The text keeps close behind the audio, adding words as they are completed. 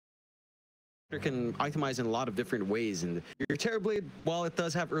can itemize in a lot of different ways, and your Terrorblade, while it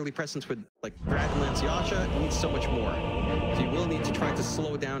does have early presence with like Dragonlance Yasha, it needs so much more. So you will need to try to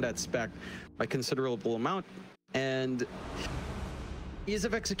slow down that spec by considerable amount. And ease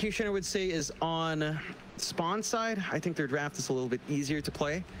of execution, I would say, is on spawn side. I think their draft is a little bit easier to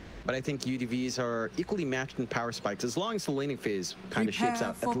play, but I think UDVs are equally matched in power spikes as long as the laning phase kind of shapes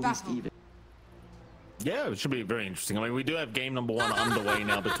out at least even. Yeah, it should be very interesting. I mean, we do have game number 1 underway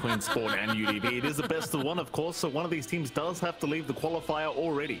now between Spawn and UDV. It is a best of 1, of course, so one of these teams does have to leave the qualifier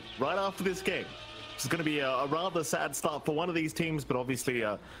already, right after this game. It's going to be a rather sad start for one of these teams, but obviously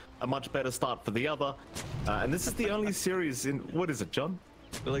a much better start for the other. And this is the only series in... What is it, John?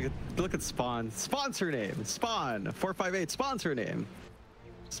 Look at Spawn. Sponsor name. Spawn. 458 sponsor name.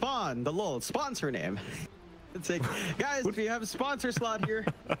 Spawn. The LOL. Sponsor name. It's like, guys, if you have a sponsor slot here...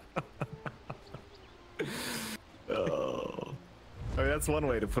 Oh, I mean, that's one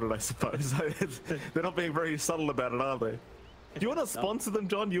way to put it, I suppose. They're not being very subtle about it, are they? Do you want to sponsor them,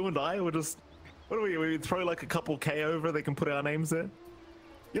 John? You and I, or just what do we throw like a couple K over? They can put our names there.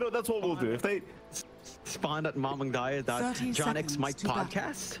 You know, that's what we'll do. If they spawn at MamangDaya.JohnXMike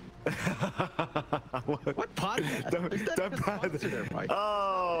podcast. What podcast?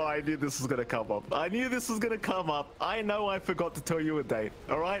 Oh, I knew this was gonna come up. I knew this was gonna come up. I know I forgot to tell you a date.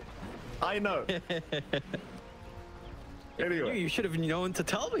 All right. I know. Anyway, you should have known to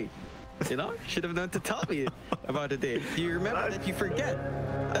tell me. You know, should have known to tell me about a date. Do you remember that you forget?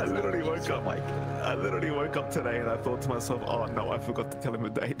 I literally woke up. I literally woke up today and I thought to myself, "Oh no, I forgot to tell him a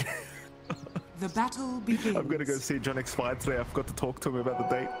date." The battle begins. I'm gonna go see John X5 today. I forgot to talk to him about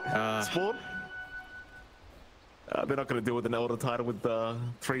the date. Spawn. They're not gonna deal with an elder title with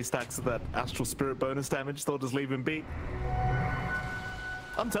 3 stacks of that astral spirit bonus damage. They'll just leave him be.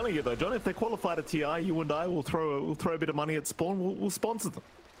 I'm telling you though, John, if they qualify to TI, you and I will throw a bit of money at Spawn. We'll sponsor them.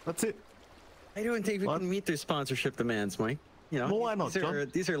 That's it. I don't think we can meet their sponsorship demands, Mike. You know, well, why not, John?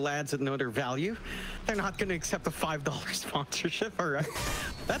 These are lads that know their value. They're not going to accept a $5 sponsorship, all right?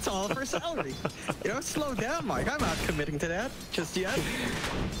 That's all for salary. You know, slow down, Mike. I'm not committing to that just yet.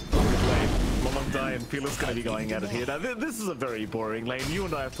 MamangDaya and Fearless going to be going at it here. Now, this is a very boring lane. You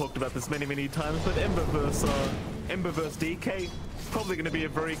and I have talked about this many, many times, but Ember versus DK, probably going to be a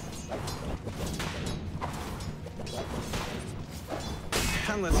very...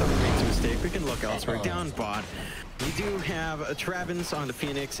 Unless someone makes a mistake, we can look elsewhere. Down bot, you do have a Travens on the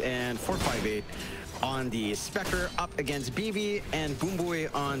Phoenix and 458 on the Spectre up against BB and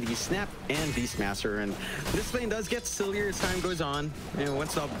Boomboy on the Snap and Beastmaster. And this lane does get sillier as time goes on. You know,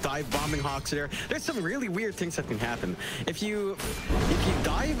 once the dive bombing Hawks are there's some really weird things that can happen. If you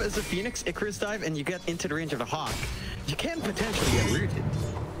dive as a Phoenix, Icarus dive, and you get into the range of the Hawk, you can potentially get rooted.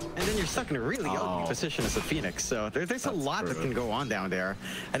 And then you're stuck in a really ugly position as a Phoenix. So there's a lot that can go on down there.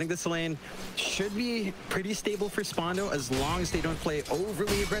 I think this lane should be pretty stable for Spondo as long as they don't play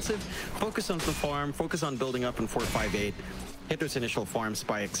overly aggressive. Focus on the farm, focus on building up in 458, hit those initial farm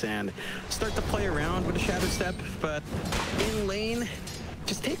spikes, and start to play around with a Shadow Step. But in lane,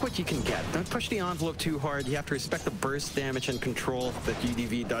 just take what you can get. Don't push the envelope too hard. You have to respect the burst damage and control that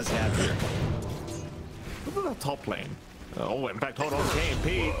UDV does have here. Look at the top lane. Oh, in fact, hold on,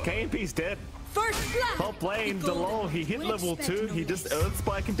 KMP. KMP's dead. First blood. Top lane, Delon, he hit level 2. He just Earth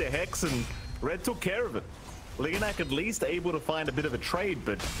Spike into Hex, and Red took care of it. Liganak at least able to find a bit of a trade,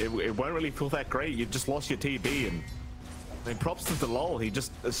 but it won't really feel that great. You just lost your TB, and I mean, props to Delon. He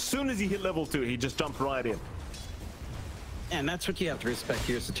just, as soon as he hit level 2, he just jumped right in. And that's what you have to respect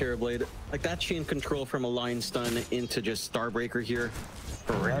here as a Terrorblade. Like that chain control from a line stun into just Starbreaker here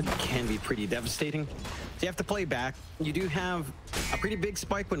for Red can be pretty devastating. So you have to play back. You do have a pretty big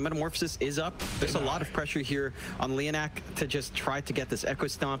spike when Metamorphosis is up. There's a lot of pressure here on Liganak to just try to get this Echo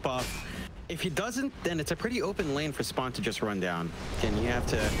Stomp off. If he doesn't, then it's a pretty open lane for Spawn to just run down. And you have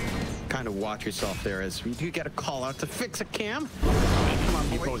to kind of watch yourself there as we do get a call out to fix a cam. Come on,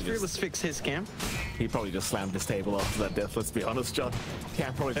 boys, let's fix his cam. He probably just slammed his table after that death, let's be honest, John.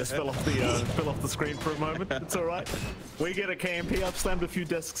 Cam probably just fell off the screen for a moment. It's all right. We get a KMP. I've slammed a few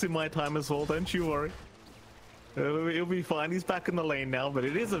desks in my time as well, don't you worry. He'll be fine. He's back in the lane now, but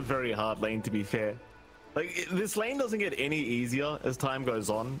it is a very hard lane, to be fair. Like, this lane doesn't get any easier as time goes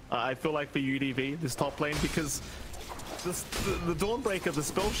on. I feel like for UDV, this top lane, because the Dawnbreaker, the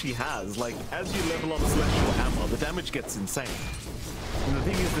spell she has, like, as you level up Celestial Hammer, the damage gets insane. And the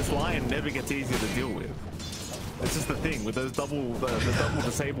thing is, this Lion never gets easier to deal with. It's just the thing, with those the double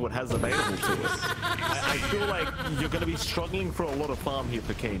disable it has available to it. I feel like you're going to be struggling for a lot of farm here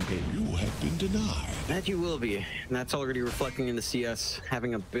for KMP. You have been denied. That you will be, and that's already reflecting in the CS,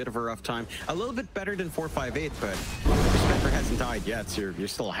 having a bit of a rough time. A little bit better than 458, but respect Ember hasn't died yet, so you're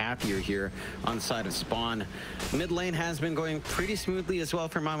still happier here on the side of Spawn. Mid lane has been going pretty smoothly as well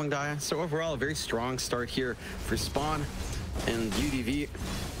for MamangDaya. So overall, a very strong start here for Spawn and UDV.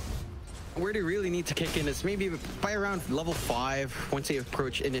 Where they really need to kick in is maybe by around level 5. Once they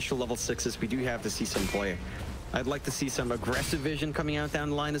approach initial level 6s, we do have to see some play. I'd like to see some aggressive vision coming out down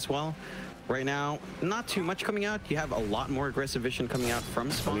the line as well. Right now, not too much coming out. You have a lot more aggressive vision coming out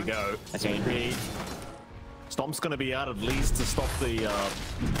from Spawn. Here we go. That's maybe. Stomp's going to be out at least to stop the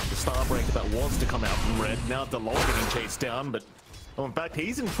Starbreaker that was to come out from Red. Now DeLol getting chased down, but oh, in fact,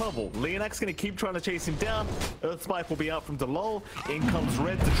 he's in trouble. Leonac's going to keep trying to chase him down. Earthspike will be out from DeLol. In comes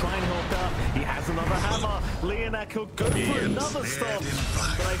Red to try and help out. He has another hammer. Leonac, he'll go for another stomp.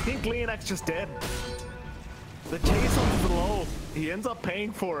 But I think Leonac's just dead. The chase on DeLol, he ends up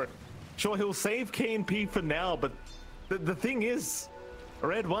paying for it. Sure, he'll save KNP for now, but the thing is,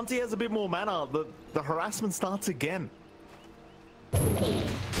 Red, once he has a bit more mana, the harassment starts again.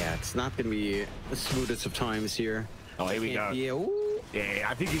 Yeah, it's not going to be the smoothest of times here. Oh, here we go. Yeah,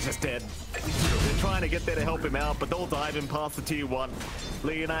 I think he's just dead. They're trying to get there to help him out, but they'll dive him past the tier 1.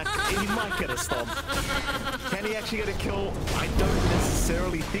 Leonac, he might get a stomp. Can he actually get a kill? I don't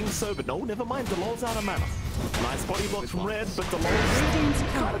necessarily think so, but no, never mind. DeLol's out of mana. Nice body block from Red, but DeLol's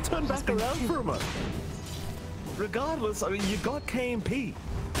kind of turned back around for a moment. Regardless, I mean, you got KMP,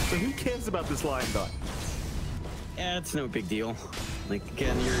 so who cares about this line die? Yeah, it's no big deal. Like,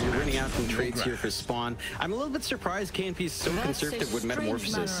 again, you're running out from trades here for Spawn. I'm a little bit surprised KNP is so conservative with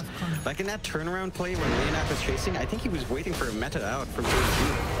Metamorphosis. Like in that turnaround play when Leonac was chasing, I think he was waiting for a meta out from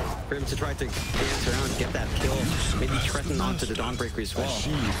KNP for him to try to dance around, get that kill, maybe threaten onto the Dawnbreaker as well.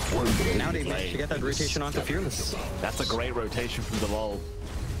 Now they managed to get that rotation onto Fearless. That's a great rotation from DeLol.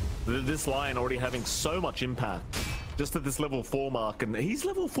 This line already having so much impact just at this level 4 mark, and he's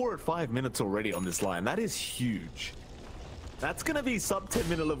level 4 at 5 minutes already on this line. That is huge. That's gonna be sub 10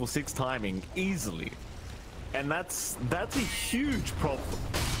 minute level 6 timing easily, and that's a huge problem.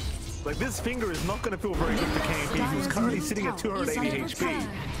 Like, this finger is not gonna feel very good for KNP, who's currently sitting at 280 HP.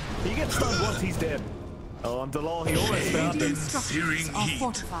 He gets stunned once, he's dead. Oh, on DeLol, he almost found it.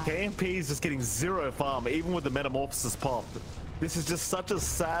 KNP is just getting 0 farm, even with the Metamorphosis pop. This is just such a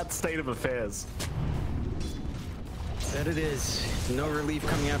sad state of affairs. That it is. No relief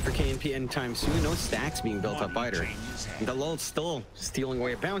coming out for KNP anytime soon. No stacks being built up either. DeLol still stealing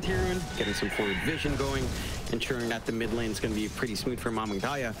away a Bounty Rune, getting some forward vision going, ensuring that the mid lane is going to be pretty smooth for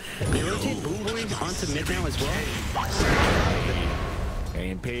MamangDaya. They rotate Boomboy onto mid now as well.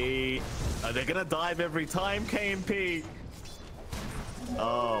 KNP. They're going to dive every time, KNP.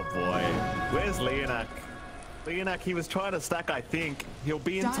 Oh boy. Where's Leonac? Leonac, he was trying to stack, I think. He'll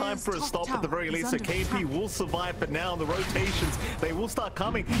be in time for a stop at the very least, so KNP will survive, but now the rotations, they will start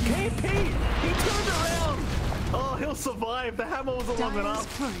coming. KNP! He turned around! Oh, he'll survive. The hammer wasn't long enough.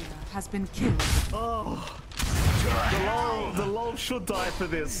 Courier has been killed. Oh. DeLol should die for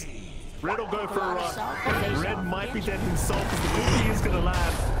this. Red will go for a run. Red might be dead himself, but the cookie is going to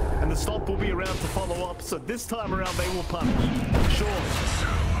land, and the stop will be around to follow up, so this time around they will punish. Sure.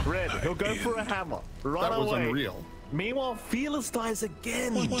 Red, he'll go for a hammer. Run away. That was unreal. Meanwhile, Fearless dies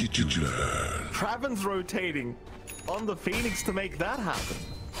again. What did you learn? Traven's rotating on the Phoenix to make that happen.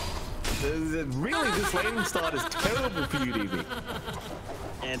 Really, this laning start is terrible for UDV.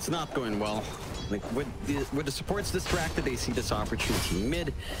 And it's not going well. Like, with the supports distracted, they see this opportunity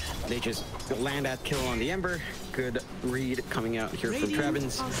mid. They just land that kill on the Ember. Good read coming out here from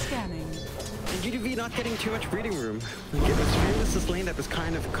Traven's. And UDV not getting too much breathing room. Like, it was Fearless's lane that was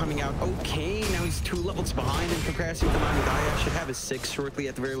kind of coming out okay. Now he's 2 levels behind in comparison to MamangDaya. Should have his 6 shortly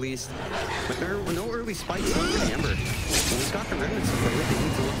at the very least. But there were no early spikes on the Ember. When he's got the remnants of the Red, they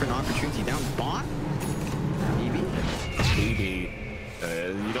need to look for an opportunity down bot. BB.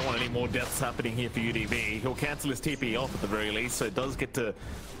 You don't want any more deaths happening here for UDV. He'll cancel his TP off at the very least, so it does get to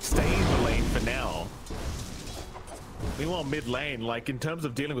stay in the lane for now. Meanwhile, mid lane, like in terms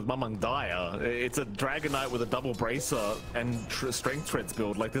of dealing with MamangDaya, it's a Dragon Knight with a double bracer and strength threads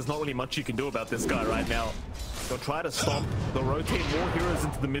build. Like, there's not really much you can do about this guy right now. They'll try to stop. They'll rotate more heroes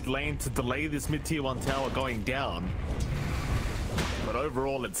into the mid lane to delay this mid tier 1 tower going down. But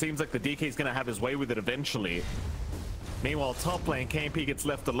overall, it seems like the DK is going to have his way with it eventually. Meanwhile, top lane, KNP gets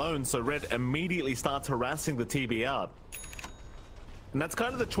left alone, so Red immediately starts harassing the TB out. And that's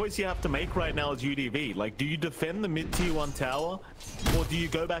kind of the choice you have to make right now as UDV. Like, do you defend the mid-tier 1 tower, or do you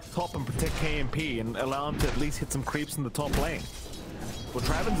go back top and protect KNP and allow him to at least hit some creeps in the top lane? Well,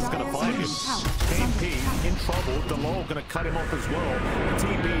 Travis is going to find him. KNP in trouble. DeLol going to cut him off as well. The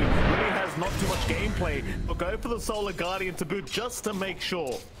TB really has not too much gameplay, but go for the Solar Guardian to boot just to make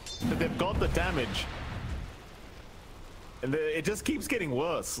sure that they've got the damage. And it just keeps getting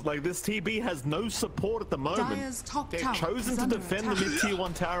worse. Like, this TB has no support at the moment. Dire's top They've tower chosen is to under defend the attack. mid-tier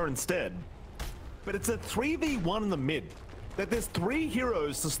 1 tower instead. But it's a 3v1 in the mid. That there's 3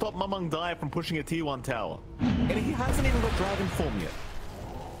 heroes to stop MamangDaya from pushing a tier 1 tower. And he hasn't even got Dragon Form yet.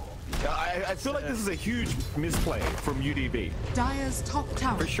 I feel like this is a huge misplay from UDV. Dire's top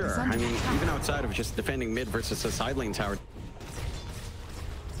tower For sure. is under I mean, attack. even outside of just defending mid versus a side lane tower.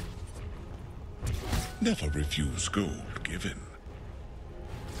 Never refuse gold given.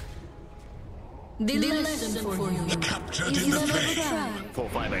 The lesson for you Captured is in the never flame. try.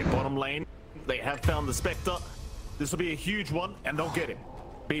 4-5-8 bottom lane. They have found the Spectre. This will be a huge one, and they'll get him.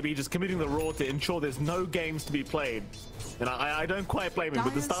 BB just committing the Raw to ensure there's no games to be played. And I don't quite blame him.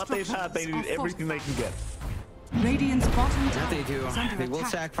 With the start they've had, they need everything they can get. Radiant's bottom That tower they do. is under They will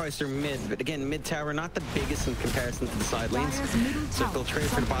attack. sacrifice their mid, but again, mid tower not the biggest in comparison to the side lanes. Dire's middle So tower they'll trade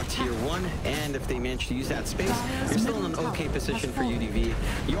is for the under bot tier attack. 1, and if they manage to use that space, Dire's you're still in an middle okay tower position has for fallen. UDV.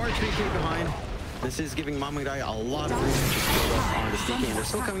 You are 3k behind. This is giving MamangDaya a lot of room to just build up on this DK, and they're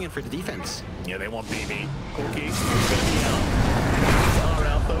still coming in for the defense. Yeah, they want BB. Corky is gonna be out. Are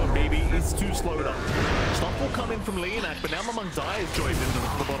out though, and BB is too slowed up. Stop will come in from Leonak, but now MamangDaya is joined into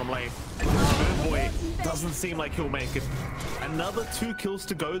the bottom lane. Good boy doesn't seem like he'll make it. Another 2 kills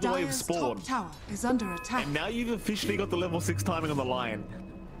to go the way of Dire's Spawn. top tower is under attack. And now you've officially got the level 6 timing on the line.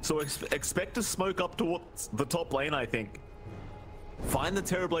 So expect to smoke up towards the top lane, I think. Find the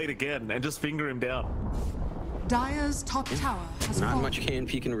Terrorblade again and just finger him down. Dire's top tower has Not fallen. much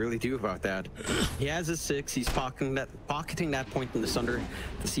KNP can really do about that. He has his 6, he's pocketing that point in the Sunder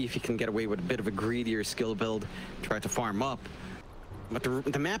to see if he can get away with a bit of a greedier skill build, try to farm up. But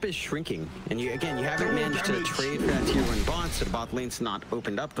the map is shrinking, and you haven't managed to trade for that tier 1 bot, so the bot lane's not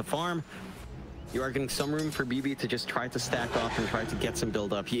opened up to farm. You are getting some room for BB to just try to stack up and try to get some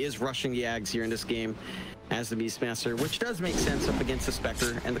build up. He is rushing the Ags here in this game as the Beastmaster, which does make sense up against the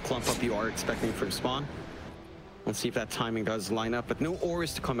Spectre and the clump up you are expecting from Spawn. Let's see if that timing does line up, but no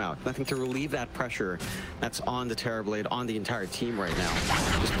ores to come out. Nothing to relieve that pressure that's on the Terrorblade, on the entire team right now.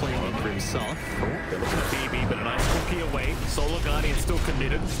 Just playing it for himself. They're looking at BB, but a nice cookie away. Solar Guardian still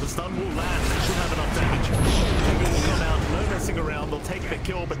committed. The stun will land. They should have enough damage. Jiggle will come out. No messing around. They'll take the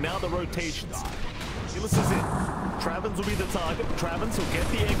kill, but now the rotations. Silas is in. Travens will be the target. Travens will get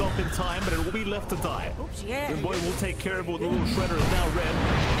the egg off in time, but it will be left to die. Boom Boy will take care of it with a little shredder. Is now red.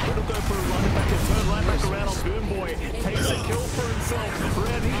 It'll go for a run back and turn right back around on Boom Boy. Takes a kill for himself.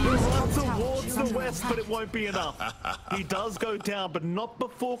 Red, he will run towards the west, but it won't be enough. He does go down, but not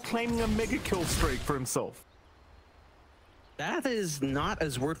before claiming a mega kill streak for himself. That is not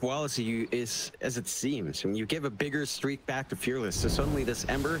as worthwhile as it seems. When you give a bigger streak back to Fearless, so suddenly this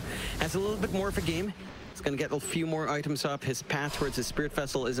Ember has a little bit more of a game. It's going to get a few more items up. His path towards his Spirit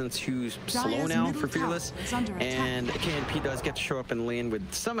Vessel isn't too slow now for Fearless. And KNP does get to show up in lane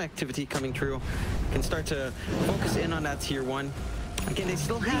with some activity coming through. Can start to focus in on that tier 1. Again, they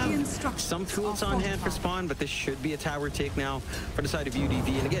still have some tools on hand for Spawn, but this should be a tower take now for the side of UDV.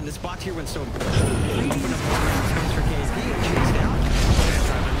 And again, this bot here went so important. Open up more space for KNP and chase down.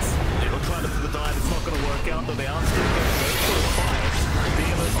 They'll try to the dive. It's not going to work out, though they are still going to go for a fight.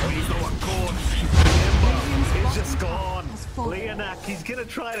 He's the one caught. Ember is just gone. Leonak, he's going to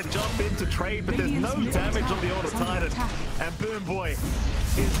try to jump in to trade, but there's no damage on the Order Titan. And Boom Boy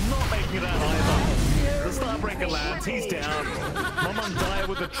is not making it out either. The Starbreaker lands, he's down. MamangDaya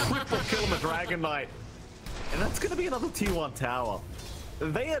with a triple kill on the Dragon Knight. And that's going to be another tier 1 tower.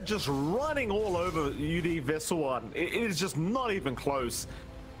 They are just running all over UDVESSUWAN. It is just not even close.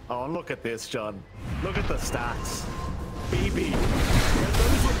 Oh, look at this, John. Look at the stats. BB.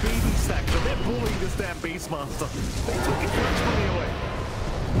 Those were BB stacks, and they're bullying this damn Beastmaster. They took his much money away.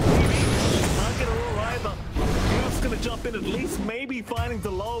 BB can't get a roll either. He's going to jump in, at least maybe finding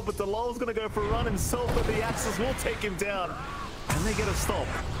Delol, but Delol's going to go for a run himself, but the Axis will take him down. And they get a stop.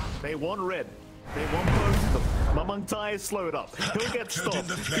 They want red. They want both of them. MamangDaya is slowed up. He'll get stopped.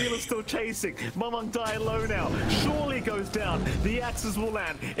 Fearless still chasing. MamangDaya low now. Surely goes down. The axes will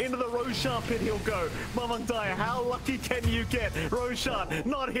land. Into the Roshan pit he'll go. MamangDaya, how lucky can you get? Roshan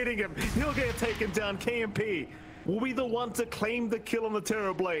not hitting him. He'll get taken down. KNP will be the one to claim the kill on the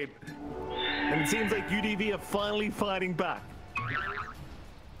Terrorblade. And it seems like UDV are finally fighting back.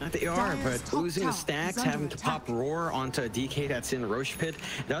 They are, but losing the stacks, having to pop Roar onto a DK that's in Roche Pit,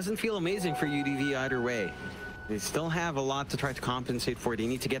 doesn't feel amazing for UDV either way. They still have a lot to try to compensate for. They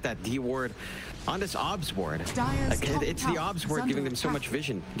need to get that D ward on this Obs ward. It's the Obs ward giving them so much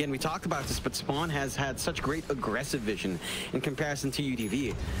vision. Again, we talked about this, but Spawn has had such great aggressive vision in comparison to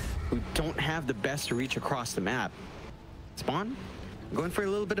UDV, who don't have the best reach across the map. Spawn, going for a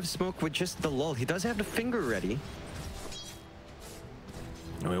little bit of smoke with just the lull. He does have the finger ready.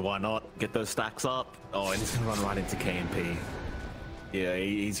 I mean, why not? Get those stacks up. Oh, and he's gonna run right into KNP. Yeah,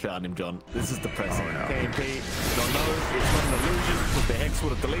 he's found him, John. This is depressing. Oh, no. KNP, don't know, it's not an illusion, but the Hex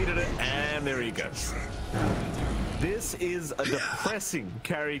would have deleted it, and there he goes. This is a depressing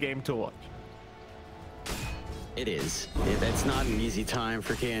carry game to watch. It is. It's not an easy time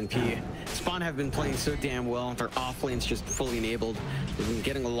for KNP. Spawn have been playing so damn well. Their off lane's just fully enabled. They've been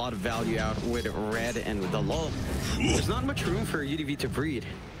getting a lot of value out with Red and with the lull. There's not much room for UDV to breed.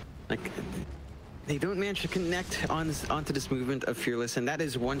 Like, they don't manage to connect onto this movement of Fearless, and that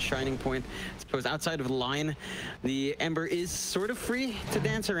is one shining point. I suppose outside of the line, the Ember is sort of free to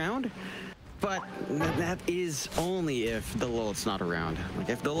dance around, but that is only if the lull's not around. Like,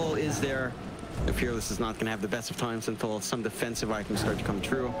 if the lull is there, the Fearless is not going to have the best of times until some defensive items start to come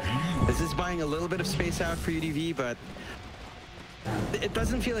true. This is buying a little bit of space out for UDV, but it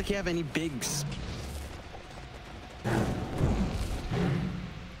doesn't feel like you have any bigs.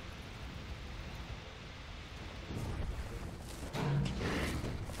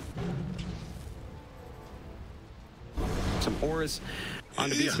 Some auras on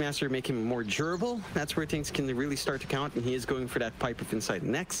the Beastmaster make him more durable. That's where things can really start to count, and he is going for that Pipe of Insight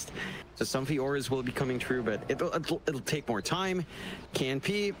next. So some of the auras will be coming true, but it'll take more time.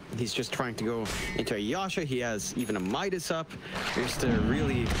 KNP, he's just trying to go into a Yasha. He has even a Midas up. Just to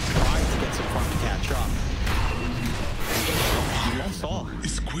really try to get some fun to catch up. That's all.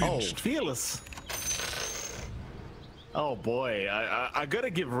 Oh, Fearless. Oh boy, I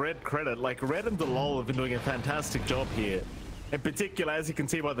gotta give Red credit. Like, Red and the LoL have been doing a fantastic job here. In particular, as you can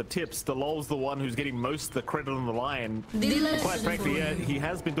see by the tips, the LoL's the one who's getting most of the credit on the line. And quite frankly, yeah, he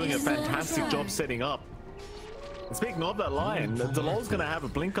has been doing a fantastic job setting up. And speaking of that line, the LoL's gonna have a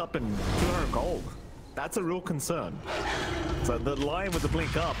blink up in 200 gold. That's a real concern. So the line with the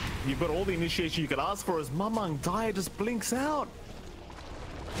blink up, you've got all the initiation you could ask for as MamangDaya just blinks out.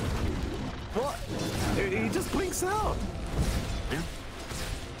 What? He just blinks out. Yeah.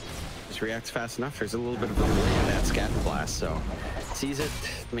 Just reacts fast enough. There's a little bit of a delay in that scatter blast, so sees it,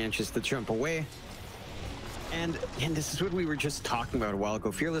 manages to jump away. And this is what we were just talking about a while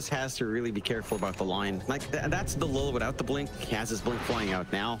ago. Fearless has to really be careful about the line. Like, that's the lull without the blink. He has his blink flying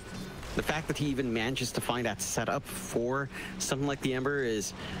out now. The fact that he even manages to find that setup for something like the Ember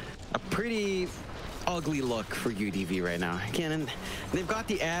is a pretty ugly look for UDV right now. Again, they've got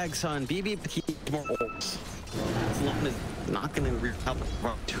the Ags on BB, but he needs more ults. This line is not going to help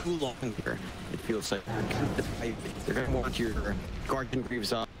too long here. It feels like they're going to want your Guardian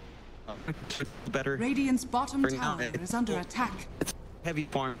Greaves up better. Radiant's bottom tower is under attack. It's a heavy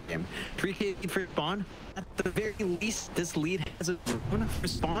farm game. 3K lead for spawn. At the very least, this lead has a rune for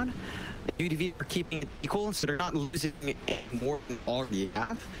spawn. UDV are keeping it equal, so they're not losing it more than already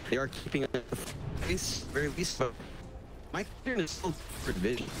have. They are keeping it at the very least, but my concern is still for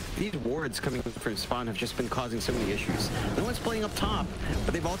division. These wards coming from spawn have just been causing so many issues. No one's playing up top,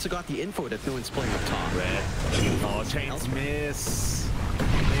 but they've also got the info that no one's playing up top. Red. Oh, chains miss.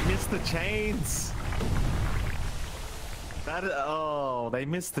 They missed the chains. Oh, they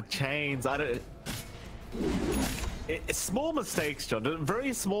missed the chains. It's small mistakes, John.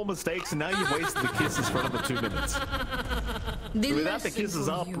 Very small mistakes, and now you've wasted the kisses for another 2 minutes. Without the kisses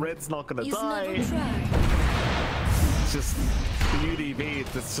up, Red's not gonna die. It's just the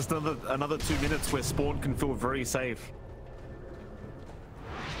UDV. It's just another 2 minutes where Spawn can feel very safe.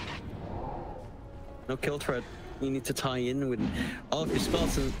 No kill threat. You need to tie in with all of your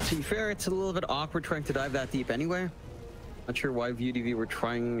spells, and to be fair, it's a little bit awkward trying to dive that deep anyway. Not sure why UDV were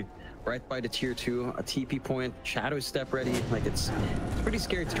trying right by the tier 2, a TP point, shadow step ready. Like, it's pretty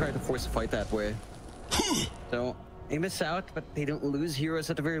scary to try to force a fight that way. So they miss out, but they don't lose heroes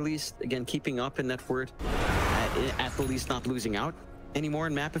at the very least. Again, keeping up in that word, at the least not losing out anymore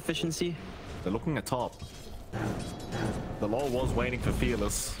in map efficiency. They're looking at top. The LoL was waiting for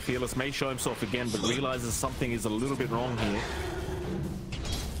Fearless. Fearless may show himself again, but realizes something is a little bit wrong here.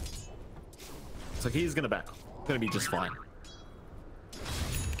 So he's gonna back. Gonna be just fine.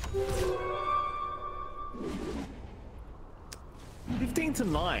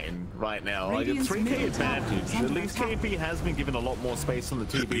 $15-9 right now. Like a 3K advantage. At least KP has been given a lot more space on the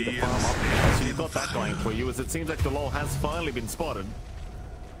 2B to farm up now, so you've got that going for you, as it seems like the LoL has finally been spotted.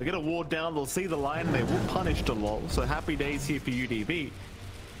 They get a ward down, they'll see the line, and they will punish the LoL, so happy days here for UDV. I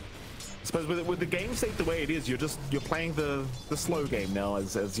suppose with the game state the way it is, you're playing the slow game now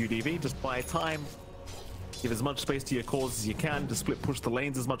as UDV. Just buy time, give as much space to your cores as you can, to split push the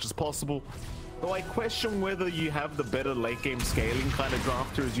lanes as much as possible. Though I question whether you have the better late game scaling kind of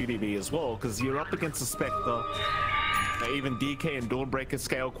drafter as UDV as well, because you're up against a Spectre. Even DK and Dawnbreaker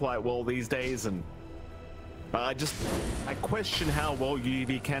scale quite well these days, and I question how well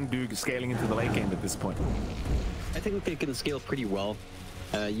UDV can do scaling into the late game at this point. I think they can scale pretty well.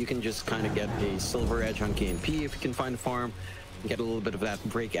 You can just kind of get a silver edge on KNP if you can find a farm. Get a little bit of that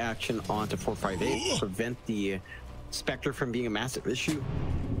break action onto 458, prevent the Spectre from being a massive issue.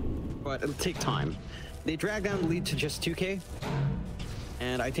 But it'll take time. They drag down the lead to just 2k.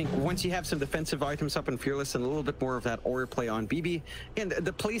 And I think once you have some defensive items up in Fearless and a little bit more of that aura play on BB, and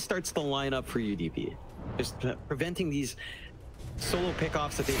the play starts to line up for UDP. Just preventing these solo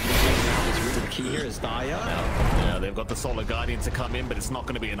pickoffs that they've been doing now is really the key here is Daya. Yeah, they've got the Solar Guardian to come in, but it's not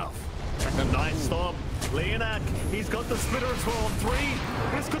going to be enough. A nice storm. Leonak, he's got the splitter as well on 3.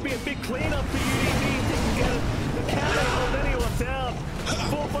 This could be a big cleanup for UDP if they can get it. The can't hold anyone down.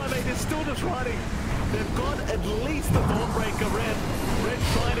 458 is still just running. They've got at least the Dawnbreaker Red. Red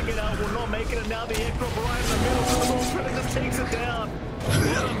trying to get out, will not make it, and now the airdrop right in the middle. So the Dawnbreaker just takes it down.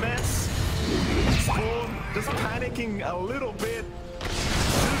 What a mess. Spawn just panicking a little bit.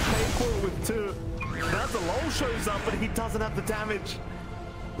 2k with 2. Now the lull shows up, but he doesn't have the damage.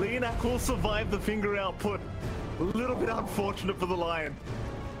 Leonak will survive the finger output. A little bit unfortunate for the Lion.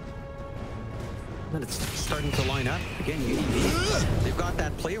 And it's starting to line up. Again, UDV, they've got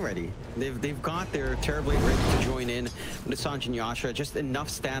that play ready. They've got their Terrorblade ready to join in with Sanj and Yasha. Just enough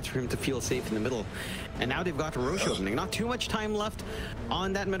stats for him to feel safe in the middle. And now they've got Roche opening. Not too much time left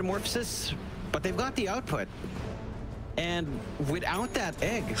on that Metamorphosis, but they've got the output. And without that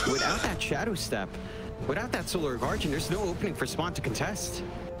egg, without that Shadow Step, without that Solar Guardian, there's no opening for Spawn to contest.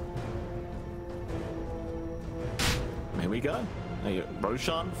 Here we go. Hey,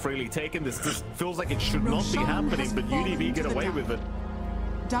 Roshan freely taken. This just feels like it should not be happening, but UDV get away with it.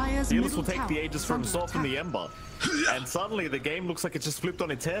 Fearless will take the Aegis for himself in the Ember. And suddenly the game looks like it just flipped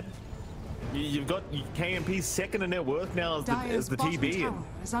on its head. You've got KMP's second in net worth now as the TB.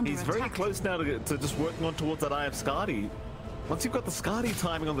 And he's very close now to just working on towards that IF Skadi. Once you've got the Skadi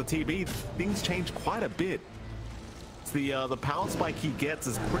timing on the TB, things change quite a bit. It's the power spike he gets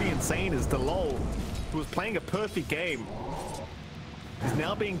is pretty insane as Delol, who was playing a perfect game, is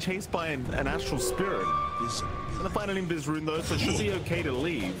now being chased by an Astral Spirit. Gonna find an Invis rune though, so it should be okay to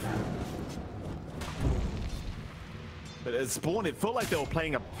leave. But as Spawn, it felt like they were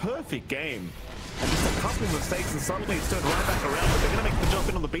playing a perfect game. And just a couple of mistakes and suddenly it's turned right back around, but they're gonna make the jump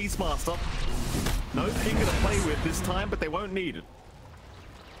in on the Beastmaster. No finger to play with this time, but they won't need it.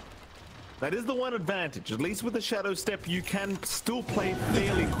 That is the one advantage. At least with the Shadow Step, you can still play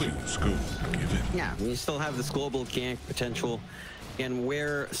fairly quick. Yeah, you still have this global gank potential. And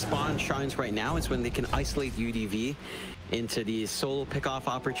where Spawn shines right now is when they can isolate UDV into these solo pick-off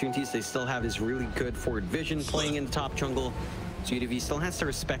opportunities. They still have this really good forward vision playing in the top jungle. So UDV still has to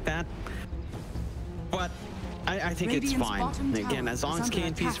respect that. But I think it's fine. Again, as long as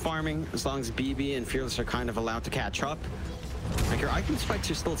KNP's farming, as long as BB and Fearless are kind of allowed to catch up, like your item spikes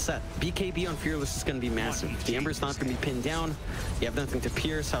are still set. BKB on Fearless is going to be massive. The Ember's not going to be pinned down. You have nothing to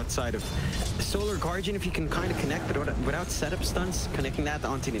pierce outside of the Solar Guardian if you can kind of connect, but without setup stunts, connecting that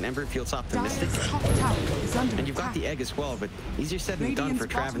onto the Ember feels optimistic. And you've got the egg as well, but easier said than done for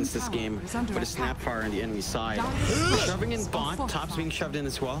Travens this game with a Snapfire on the enemy side. Shoving in bot, top's being shoved in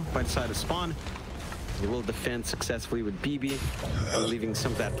as well by the side of Spawn. They will defend successfully with BB, relieving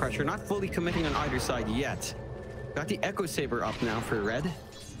some of that pressure. Not fully committing on either side yet. Got the Echo Saber up now for Red.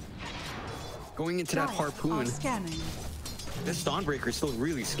 Going into that Harpoon. This Dawnbreaker is still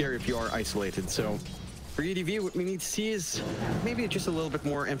really scary if you are isolated. So for UDV, what we need to see is maybe just a little bit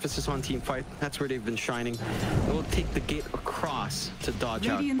more emphasis on team fight. That's where they've been shining. They'll take the gate across to dodge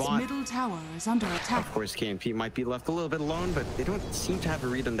out bot. Middle tower is under attack. Of course, KNP might be left a little bit alone, but they don't seem to have a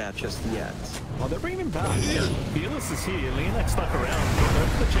read on that just yet. Oh, they're bringing him back. Yeah. Fearless is here. Leonak stuck around. Go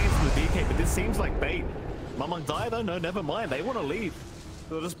for the chance of the BK, but this seems like bait. MamangDaya though, no, never mind. They want to leave.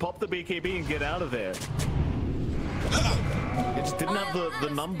 They'll just pop the BKB and get out of there. It just didn't have the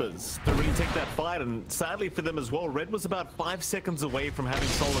numbers to really take that fight, and sadly for them as well, Red was about 5 seconds away from having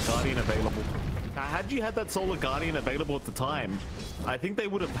Solar Guardian available. Now, had you had that Solar Guardian available at the time, I think they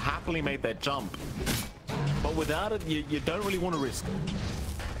would have happily made that jump. But without it, you don't really want to risk it.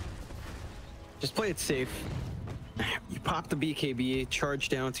 Just play it safe. You pop the BKB, charge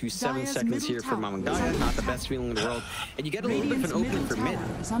down to 7 seconds here for MamangDaya. Not the best feeling in the world. And you get a little bit of an opening for mid.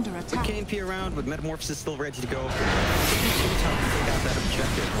 With KNP around, with Metamorphosis still ready to go. Take out that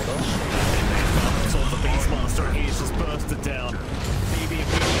objective. So the Beastmaster, and he's just bursted down. BB and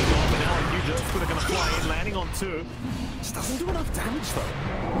Fearless off, and now a huge Earthquake are going to fly in, landing on 2. Just doesn't do enough damage though.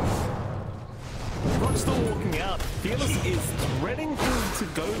 Rock's still walking out. Fearless is threading to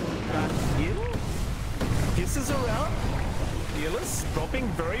go back in. Kisses are out. Fearless, dropping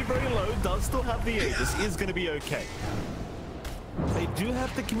very, very low, does still have the Aegis, is going to be okay. They do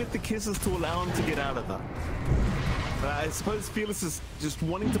have to commit the kisses to allow him to get out of that. I suppose Fearless is just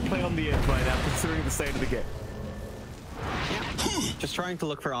wanting to play on the edge right now, considering the state of the game. Yeah. Just trying to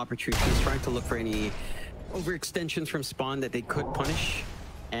look for opportunities, trying to look for any overextensions from spawn that they could punish.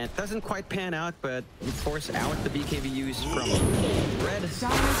 And it doesn't quite pan out, but you force out the BKB use from Red.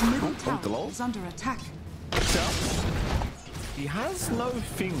 Dire's middle tower is under attack. He has no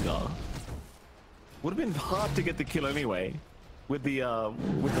finger. Would have been hard to get the kill anyway with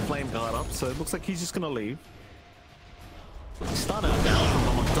the flame guard up, so it looks like he's just gonna leave. Stun out now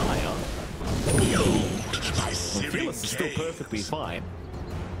from MamangDaya. Behold, my Fearless is still perfectly fine.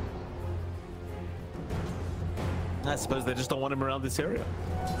 I suppose they just don't want him around this area.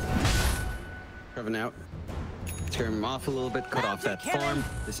 Driving out. Turn him off a little bit, cut off that farm.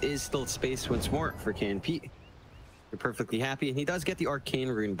 This is still space once more for KNP. You're perfectly happy, and he does get the arcane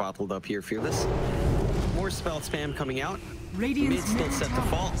rune bottled up here, Fearless. More spell spam coming out. Mid still set to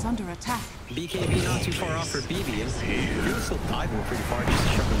fall. Under attack. BKB not too far off for BB, and Fearless still diving pretty far just to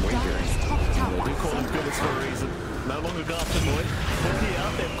shove him away here. They do call him Fearless for a reason. No longer Garden Boy. Pokey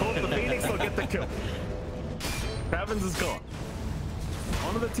out, they've called the Phoenix, they'll get the kill. Ravens is gone.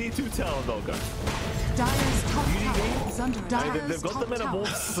 Onto the T2 tower they'll go. Dire's top tower is under attack. They've got the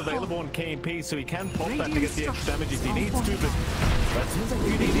Metamorphosis available on KNP, so he can pop that to get the extra damage if he needs to, but it seems like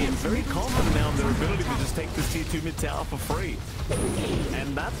UDV is very confident now in their ability to just take this T2 mid tower for free.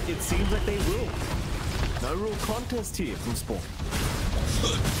 And that, it seems like they will. No real contest here from Spawn.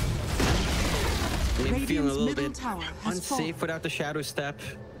 Maybe feeling a little bit unsafe without the Shadow Step.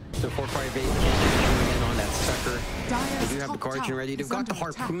 So 458 in on that sucker. They do have the Guardian ready. They've got the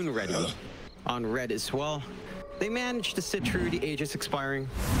Harpoon ready on Red as well. They managed to sit true the Aegis expiring.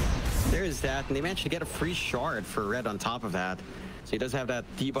 There is that, and they managed to get a free shard for Red on top of that. So he does have that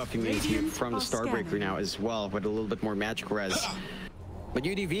debuff immunity from the Starbreaker now as well, with a little bit more magic res. But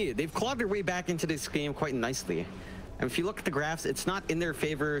UDV, they've clawed their way back into this game quite nicely. And if you look at the graphs, it's not in their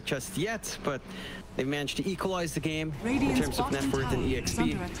favor just yet, but they've managed to equalize the game in terms of net worth and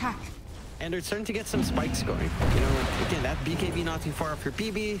EXP. And they're starting to get some spikes going. You know, again, that BKB not too far for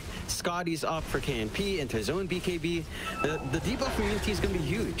BB. Scotty's up for KNP into his own BKB. The debuff immunity is going to be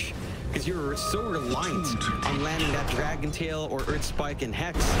huge because you're so reliant on landing that Dragon Tail or Earth Spike and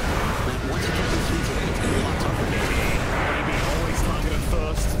Hex. And once you take those things away, it's going to be a lot tougher. BB always targeted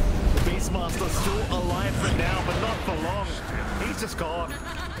first. The Beastmaster still alive for now, but not for long. He's just gone.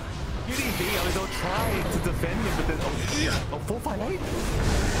 UDV, I mean, they'll try to defend him, but then... Oh, 458?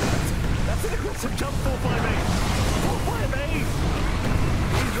 That's an aggressive jump, 458! 458!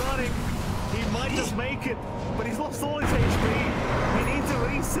 He's running. He might just make it, but he's lost all his HP. He needs a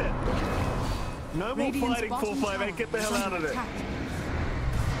reset. No more fighting, 458. Get the hell out of there.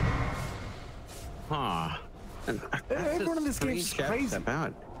 Huh. Everyone in this game's crazy.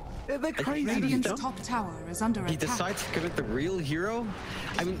 They're crazy. Radiant's top tower is under attack. He decides to commit the real hero.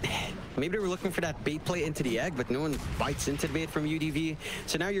 I mean, maybe they were looking for that bait play into the egg, but no one bites into the bait from UDV.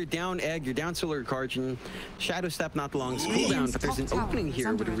 So now you're down egg, you're down solar guardian, Shadow Step not the longest cooldown, but there's an opening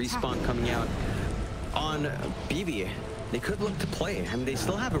here with a respawn coming out on BB. They could look to play. I mean, they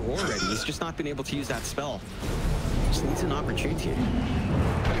still have Aurora ready. He's just not been able to use that spell. Just needs an opportunity.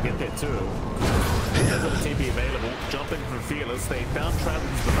 Gotta get there too. There's a TP available. Jumping from Fearless. They found Travis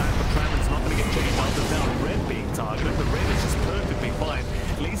in the back, but Travis not going to get taken out. There's now Red being targeted, but Red is just perfectly fine.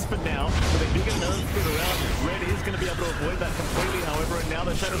 At least for now. But they do get another spin around. Red is going to be able to avoid that completely, however, and now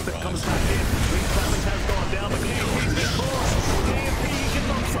the Shadow Step comes back in. At least Travis has gone down, but KNP's been caught. KNP could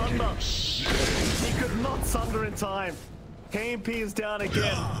not sunder. He could not sunder in time. KNP is down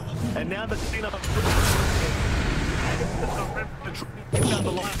again. And now the cleanup. Down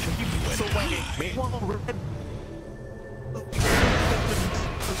the line, so meanwhile, Red.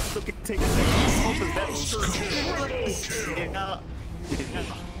 Look at taking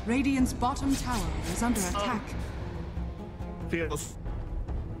Radiant's bottom tower is under attack. Fearless.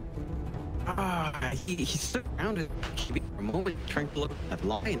 He stood around it for a moment, trying to look at that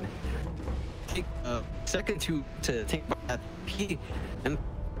line. Take a second to think about that P and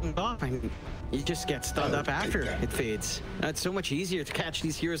off. I mean, you just get stunned up after it fades. Now, it's so much easier to catch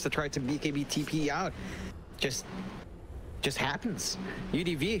these heroes to try to BKB TP out. Just happens.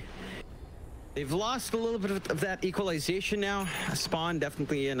 UDV, they've lost a little bit of that equalization now. Spawn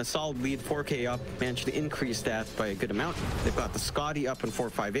definitely in a solid lead, 4K up, managed to increase that by a good amount. They've got the Scotty up in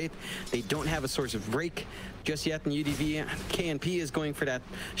 458. They don't have a source of break just yet in UDV. KNP is going for that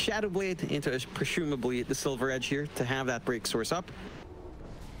Shadow Blade into presumably the Silver Edge here to have that break source up.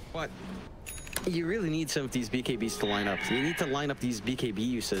 But you really need some of these BKBs to line up. You need to line up these BKB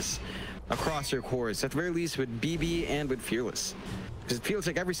uses across your cores, at the very least with BB and with Fearless. Because it feels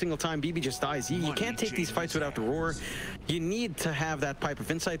like every single time BB just dies, you can't take these fights without the roar. You need to have that Pipe of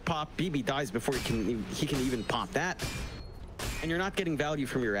Insight pop. BB dies before he can even pop that. And you're not getting value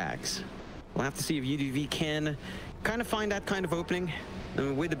from your Ags. We'll have to see if UDV can kind of find that kind of opening. I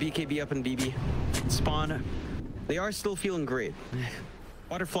mean, with the BKB up and BB spawn, they are still feeling great.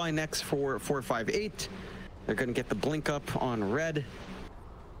 Butterfly next for 458. They're going to get the blink up on red.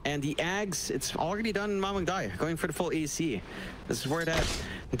 And the Ags, it's already done in MamangDaya, going for the full AC. This is where that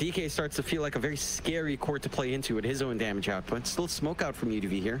DK starts to feel like a very scary court to play into with his own damage output. Still smoke out from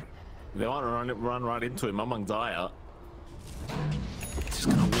UDV here. They want to run right into him. MamangDaya just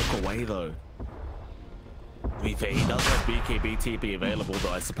gonna walk away though. To be fair, he does have BKB TP available,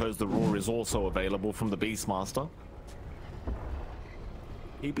 but I suppose the roar is also available from the Beastmaster.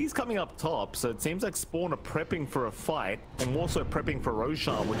 TP's coming up top, so it seems like Spawn are prepping for a fight, and more so prepping for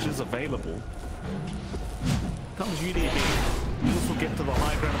Roshan, which is available. Comes UDV. Fearless will get to the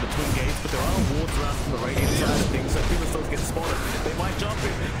high ground of the twin gates, but there are wards around from the radiant side of things, so Fearless does get spotted. They might jump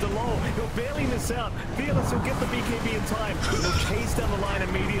in. Delol, he'll barely miss out. Fearless will get the BKB in time. He'll chase down the line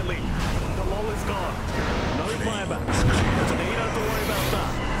immediately. Delol is gone. No buyback. So they don't have to worry about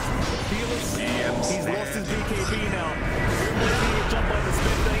that. Fearless, he's lost his BKB now. Jump by the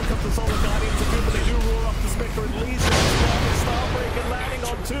Spectre, in comes the Solar Guardians of Doom, but they do roar up the Spectre at least. Starbreaker landing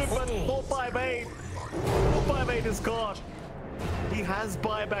on 2, but 458. 458 is gone. He has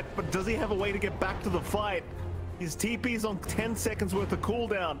buyback, but does he have a way to get back to the fight? His TP's on 10 seconds worth of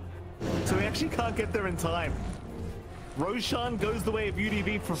cooldown, so he actually can't get there in time. Roshan goes the way of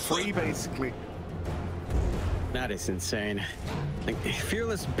UDV for free, basically. That is insane. Like,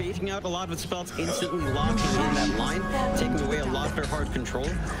 Fearless baiting out a lot of its spells, instantly locking in that line, taking away a lot of their hard control,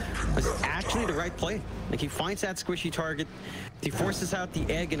 was actually the right play. Like, he finds that squishy target, he forces out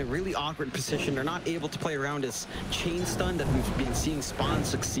the egg in a really awkward position. They're not able to play around his chain stun that we've been seeing Spawn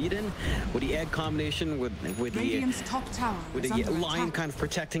succeed in, with the egg combination with Radiant's top tower with the line attack. kind of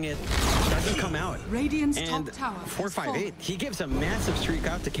protecting it. Doesn't come out. Radiant's and top tower 458, he gives a massive streak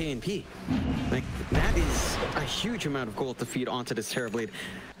out to KNP. Like, that is a huge amount of gold to feed onto this Terrorblade.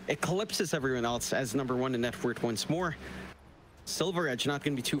 Eclipses everyone else as #1 in net worth once more. Silver Edge not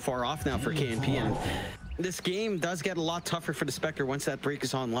going to be too far off now for KNP, and this game does get a lot tougher for the Spectre once that break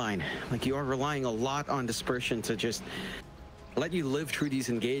is online. Like, you are relying a lot on dispersion to just let you live through these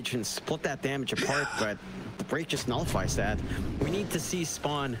engage and split that damage apart, but the break just nullifies that. We need to see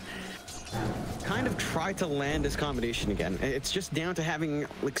Spawn kind of try to land this combination again. It's just down to having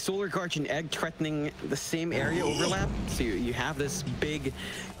like Solar Guardian Egg threatening the same area overlap, so you have this big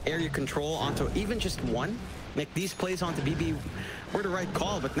area control onto even just one. Like, these plays onto BB were the right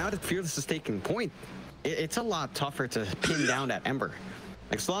call, but now that Fearless is taking point, it's a lot tougher to pin down that Ember.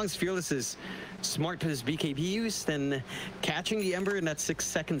 Like, as long as Fearless is smart to his BKB use, then catching the Ember in that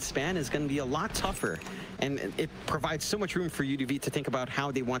 6-second span is going to be a lot tougher. And it provides so much room for UDV to think about how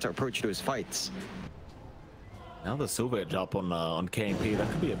they want to approach those fights. Now the Silver Edge up on KNP,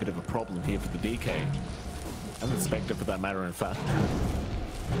 that could be a bit of a problem here for the DK. And the Spectre, for that matter, in fact.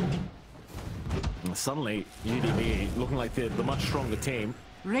 And suddenly, UDV looking like the much stronger team.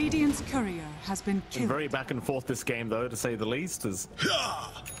 Radiant's courier has been killed. Very back and forth this game, though, to say the least, as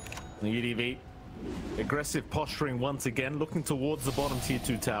the UDV aggressive posturing once again, looking towards the bottom tier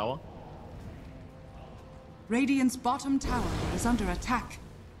 2 tower. Radiant's bottom tower is under attack.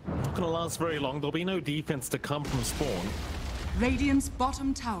 Not gonna last very long. There'll be no defense to come from Spawn. Radiant's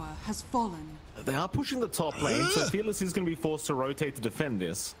bottom tower has fallen. They are pushing the top lane, so Fearless is going to be forced to rotate to defend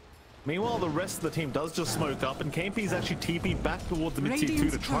this. Meanwhile, the rest of the team does just smoke up, and KNP is actually TP back towards the mid-tier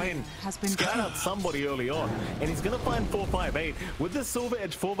 2 to try and scout out somebody early on. And he's going to find 458. With the Silver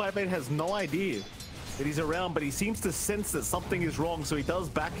Edge, 458 has no idea that he's around, but he seems to sense that something is wrong, so he does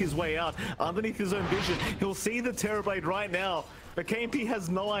back his way out underneath his own vision. He'll see the Terrorblade right now, but KNP has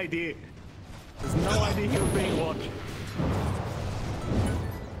no idea. There's no idea he was being watched.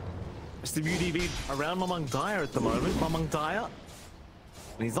 Just the UDV around MamangDaya at the moment. MamangDaya.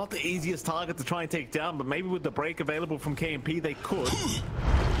 And he's not the easiest target to try and take down, but maybe with the break available from KNP, they could. Here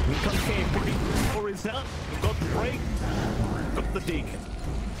comes KNP. Or is out. Got the break. Got the dig.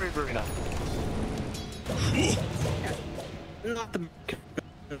 Very, very nice. Not the...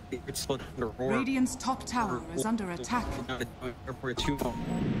 Radiant's top tower is under attack. We're too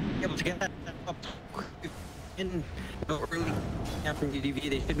able to get that up in early from UDV.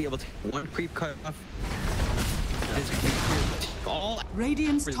 They should be able to one creep cut off. All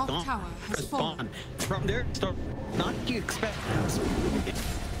Radiant's top tower has fallen. From there, start not you expect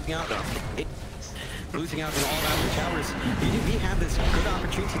out losing out on all outer towers. UDV have this good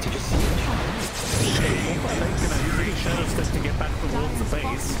opportunity to just siege. Using Shadow Step to get back towards the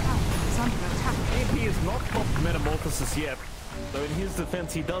base. He is not popped Metamorphosis yet. Though in his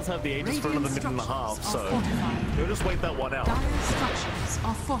defense, he does have the Aegis for another minute and a half, so he'll just wait that one out.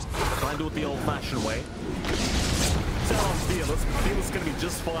 Try and do it the old-fashioned way. Out on Fearless. Fearless is going to be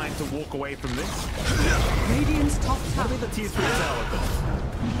just fine to walk away from this. Radiant's top tower. Maybe the tier 3 tower though.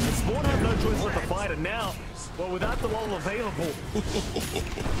 The Spawn have no choice but to fight, and now, well, without the lull available,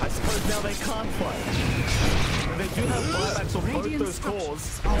 I suppose now they can't fight. But they do have buybacks on both those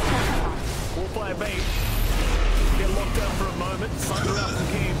cores. 458 get locked down for a moment. Sunder out from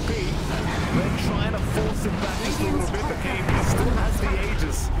KMP. They're trying to force him back just a little bit, but KMP still has the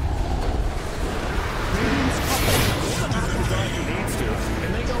Aegis. He needs to,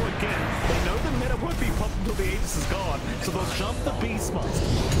 and they go again. They know the meta won't be popped until the Aegis is gone, so they'll jump the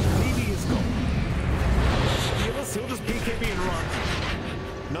Beastmaster. Levy is gone. Fearless, he'll just BKB and run.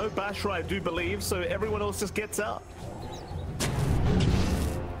 No Basher, I do believe, so everyone else just gets out.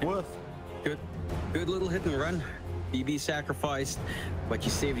 Worth. Good little hit and run. BB sacrificed, but you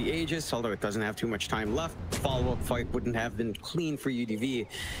save the Aegis, although it doesn't have too much time left. Follow-up fight wouldn't have been clean for UDV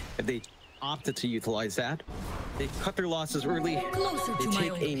if they opted to utilize that. They cut their losses early. They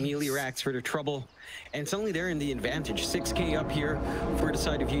take a melee racks for their trouble, and suddenly they're in the advantage. 6k up here for the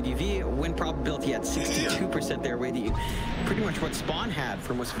side of UDV. Win probability at 62% there, way pretty much what Spawn had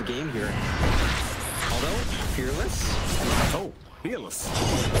for most of the game here. Although Fearless. Oh, Fearless.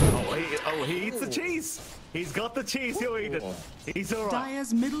 Oh, he eats the cheese. He's got the cheese. He'll eat it. He's all right.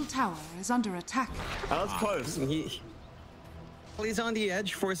 Dire's middle tower is under attack. That was close. He's on the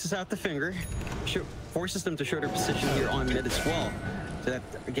edge, forces out the finger, forces them to show their position here on mid as well. So that,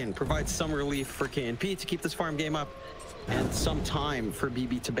 again, provides some relief for KNP to keep this farm game up and some time for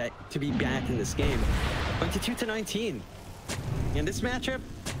BB to be back in this game. 22-19. In this matchup,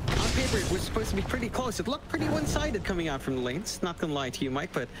 on paper, it was supposed to be pretty close. It looked pretty one-sided coming out from the lanes. Not gonna lie to you,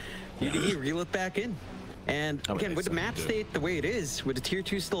 Mike, but UDV reel it back in. And again, with the map state the way it is, with the tier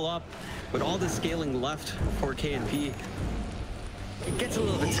 2 still up, with all the scaling left for KNP, it gets a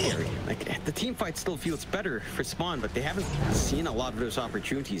little bit scary. Like, the team fight still feels better for Spawn, but they haven't seen a lot of those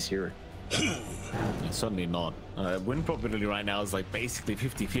opportunities here. Certainly not. Win probability right now is like basically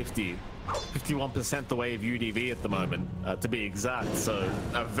 50-50. 51% the way of UDV at the moment, to be exact. So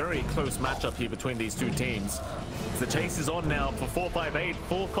a very close matchup here between these two teams. The chase is on now for 458.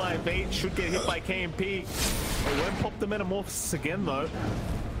 458 should get hit by KMP. They won't pop the Metamorphosis again though.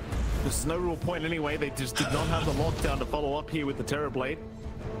 There's no real point anyway. They just did not have the lockdown to follow up here with the Terrorblade.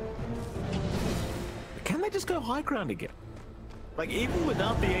 Can they just go high ground again? Like, even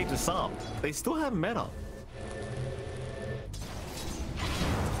without the Aegis up, they still have meta.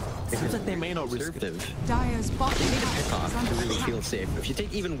 It seems like they may not risk it. Dire's bottom They need to pick off to really feel safe. If you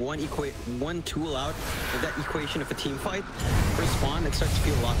take even one tool out of that equation of a team fight, for Spawn, it starts to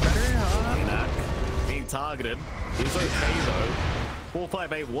feel a lot better. Being targeted. He's okay though.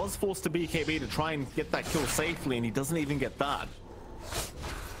 458 was forced to BKB to try and get that kill safely, and he doesn't even get that.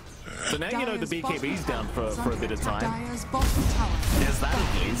 So now you know the BKB's down for a bit of time. There's that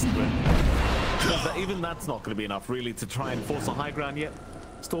at least, but even that's not going to be enough really to try and force a high ground yet.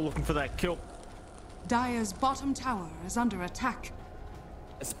 Still looking for that kill. Dire's bottom tower is under attack.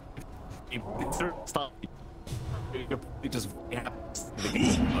 It just happens.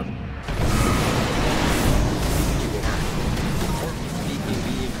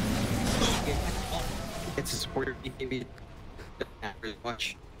 It's a supporter BKB. Not really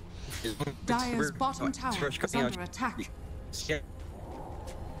much. Dire's bottom tower is under attack.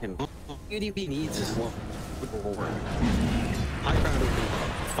 And UDV needs is one. High ground open.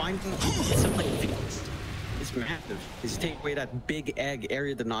 Finding something is massive. Is take away that big egg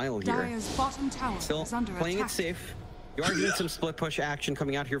area denial here. Dire's bottom tower Still is under playing attack. it safe. You are getting some split push action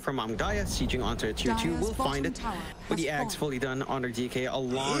coming out here from MamangDaya, sieging onto a tier 2. We'll find it with the Ags fully done on their DK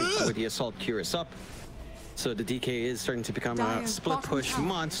along with the Assault Curious up. So the DK is starting to become a split push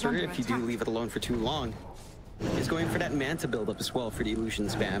monster if you do leave it alone for too long. He's going for that Manta build-up as well for the illusion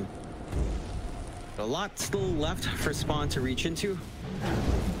spam. A lot still left for Spawn to reach into.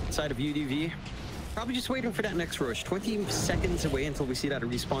 Side of UDV. Probably just waiting for that next Roche. 20 seconds away until we see that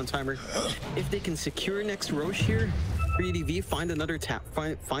respawn timer. If they can secure next Roche here, for UDV, find another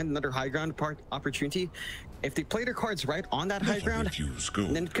find another high ground opportunity. If they play their cards right on that high ground,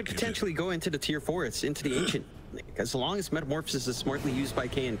 then it could potentially go into the tier 4s, into the Ancient. As long as Metamorphosis is smartly used by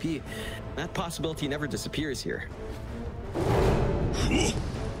KNP, that possibility never disappears here.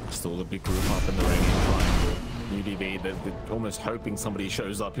 Still a big group up in the Radiant Triangle. UDV, they're almost hoping somebody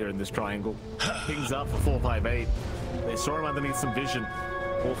shows up here in this triangle. Pings up for 458. They saw him underneath some vision.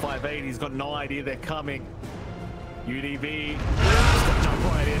 458, he's got no idea they're coming. UDV, just gonna jump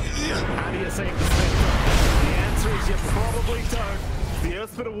right in. How do you save the Spectre? The answer is you probably don't. The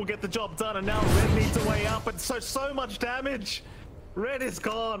Earth Spitter will get the job done, and now Red needs a way up, and so much damage. Red is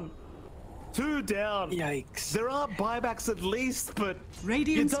gone. 2 down. Yikes. There are buybacks at least, but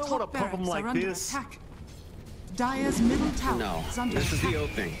Radiant's you don't want a top problem barracks are like under this. attack. Dire's middle tower No, is under this is attack. the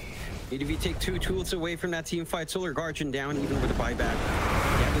opening. UDV take 2 tools away from that team fight. Solar Guardian down, even with a buyback.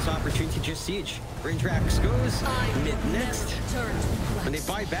 They have this opportunity to just siege. Range Rax goes mid next. When they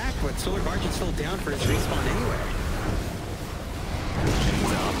buy back, but Solar Guardian's still down for his respawn anyway.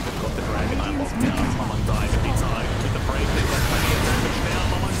 He's up. They've got the Dragon Eye locked down. MamangDaya to be tied with the break. They've got plenty of damage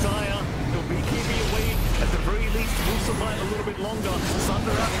now. MamangDaya, he'll be keeping away. At the very least, will survive a little bit longer.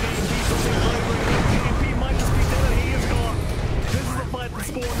 Sunder up, KMP, something over. KMP might just be dead, and he is gone. This is the fight that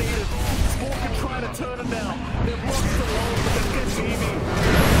Spawn needed. Spawn can try to turn it now. They've lost the low, but they've got Evie.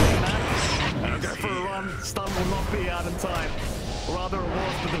 And go for a run. Stun will not be out in time. Or rather it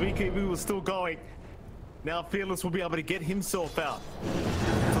was, but the VKB was still going. Now Fearless will be able to get himself out.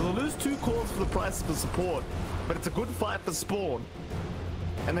 So they'll lose 2 cores for the price of the support, but it's a good fight for Spawn.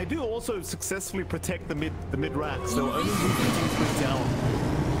 And they do also successfully protect the mid racks. They'll only lose the teams down.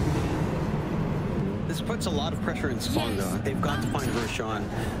 This puts a lot of pressure in spawn though. They've got to find Roshan.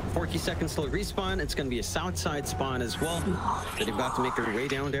 40 seconds till respawn. It's going to be a south side spawn as well. So they've got to make their way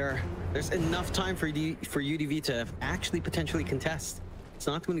down there. There's enough time for UDV to actually potentially contest. It's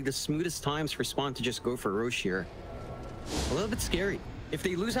not going to be the smoothest times for spawn to just go for Roche here. A little bit scary. If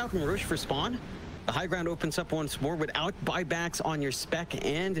they lose out on Roche for spawn, the high ground opens up once more without buybacks on your spec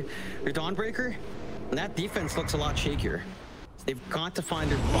and your Dawnbreaker. And that defense looks a lot shakier. They've got to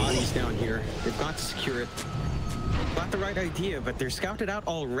find their bodies down here. They've got to secure it. Got the right idea, but they're scouted out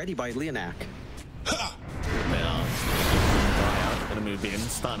already by Leonak. Now, gonna move in,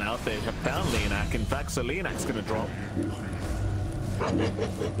 stun out. They have found Leonak, in fact, so Leonak's gonna drop.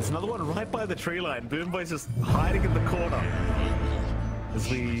 There's another one right by the tree line. Boomboy's just hiding in the corner. As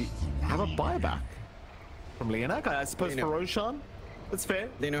we have a buyback from Leonak, I suppose, for Roshan. That's fair.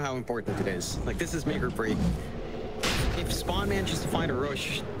 They know how important it is. Like, this is make or break. If Spawn manages to find a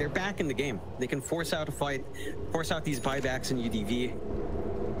Roche, they're back in the game. They can force out a fight, force out these buybacks in UDV.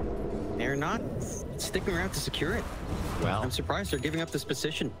 They're not sticking around to secure it. Wow. I'm surprised they're giving up this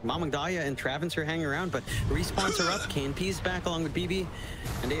position. MamangDaya and Travis are hanging around, but respawns are up. KNP's back along with BB,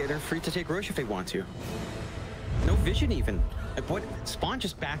 and they're free to take Roche if they want to. No vision even. Like, what? Spawn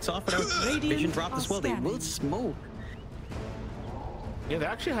just backs off without vision drop as well. They will smoke. Yeah, they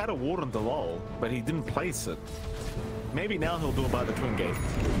actually had a ward on Delol, but he didn't place it. Maybe now he'll do it by the twin gate.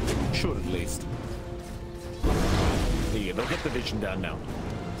 Should at least. Yeah, they'll get the vision down now.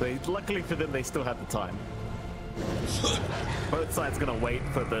 So luckily for them, they still have the time. Both sides gonna wait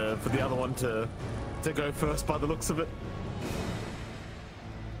for the other one to go first by the looks of it.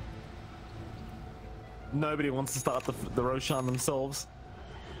 Nobody wants to start the Roshan themselves.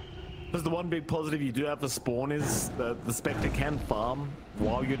 Because the one big positive you do have for Spawn is the Spectre can farm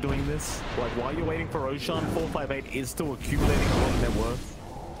while you're doing this. Like, while you're waiting for Roshan, 458 is still accumulating a lot of net worth.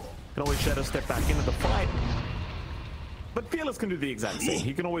 Can always Shadow step back into the fight. But Fearless can do the exact same.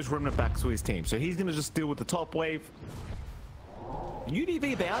 He can always remnant back to his team. So he's going to just deal with the top wave.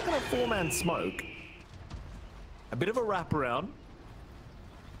 UDV, they are going to 4-man smoke. A bit of a wraparound.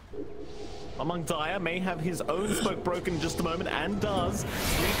 MamangDaya may have his own smoke broken in just a moment, and does.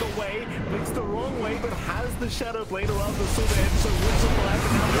 Sneak away, looks the wrong way, but has the Shadow Blade around the silver edge, so will survive,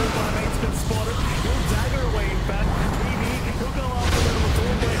 and now the Firebane's been spotted. He'll dagger away, in fact. He'll go after the little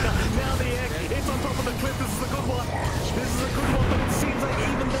Dawnbreaker. Now the egg, it's on top of the cliff. This is a good one. This is a good one, but it seems like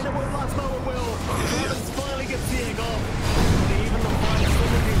even then it won't last. No, it will. Travis finally gets the egg off. And even the fight is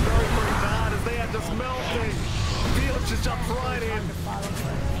looking very, very bad as they are just melting. Felix just jumps right in.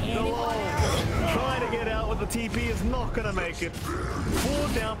 Trying to get out with the TP is not going to make it. 4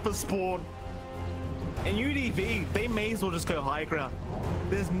 down for Spawn. And UDV, they may as well just go high ground.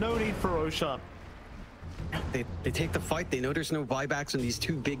 There's no need for Roshan. They take the fight. They know there's no buybacks on these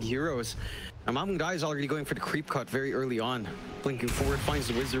 2 big heroes. And MamangDaya is already going for the creep cut very early on. Blinking forward, finds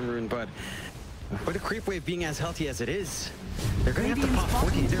the Wisdom Rune, but with the creep wave being as healthy as it is, they're going to have to pop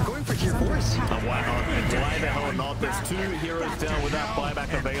 40. They're going for tier 4s. Oh, wow. And why the hell not? There's 2 heroes down without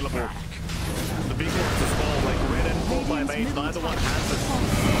buyback available. The big ones as well, like Red and 458, neither one has it.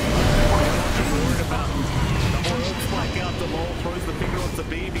 They're not just worried about the oil spike out. Delol throws the finger onto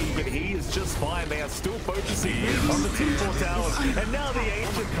BB, but he is just fine. They are still focusing on the T4 towers. And now the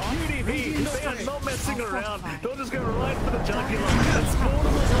ancient UDV, they are not messing messing around. They'll just go right for the jugular. And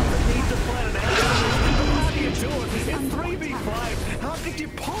Spawnable doesn't need to find an answer. But how do you do it? It's 3v5. How could you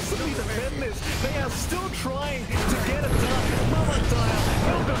possibly defend this? They are still trying to get it done. MamangDaya,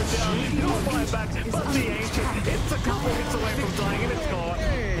 he'll go down. He'll fly back. But the Ancient, it's a couple hits away from dying, and it's gone.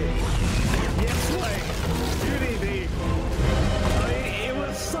 Yes, way. UDV. I mean, it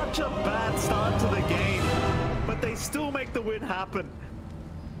was such a bad start to the game, but they still make the win happen.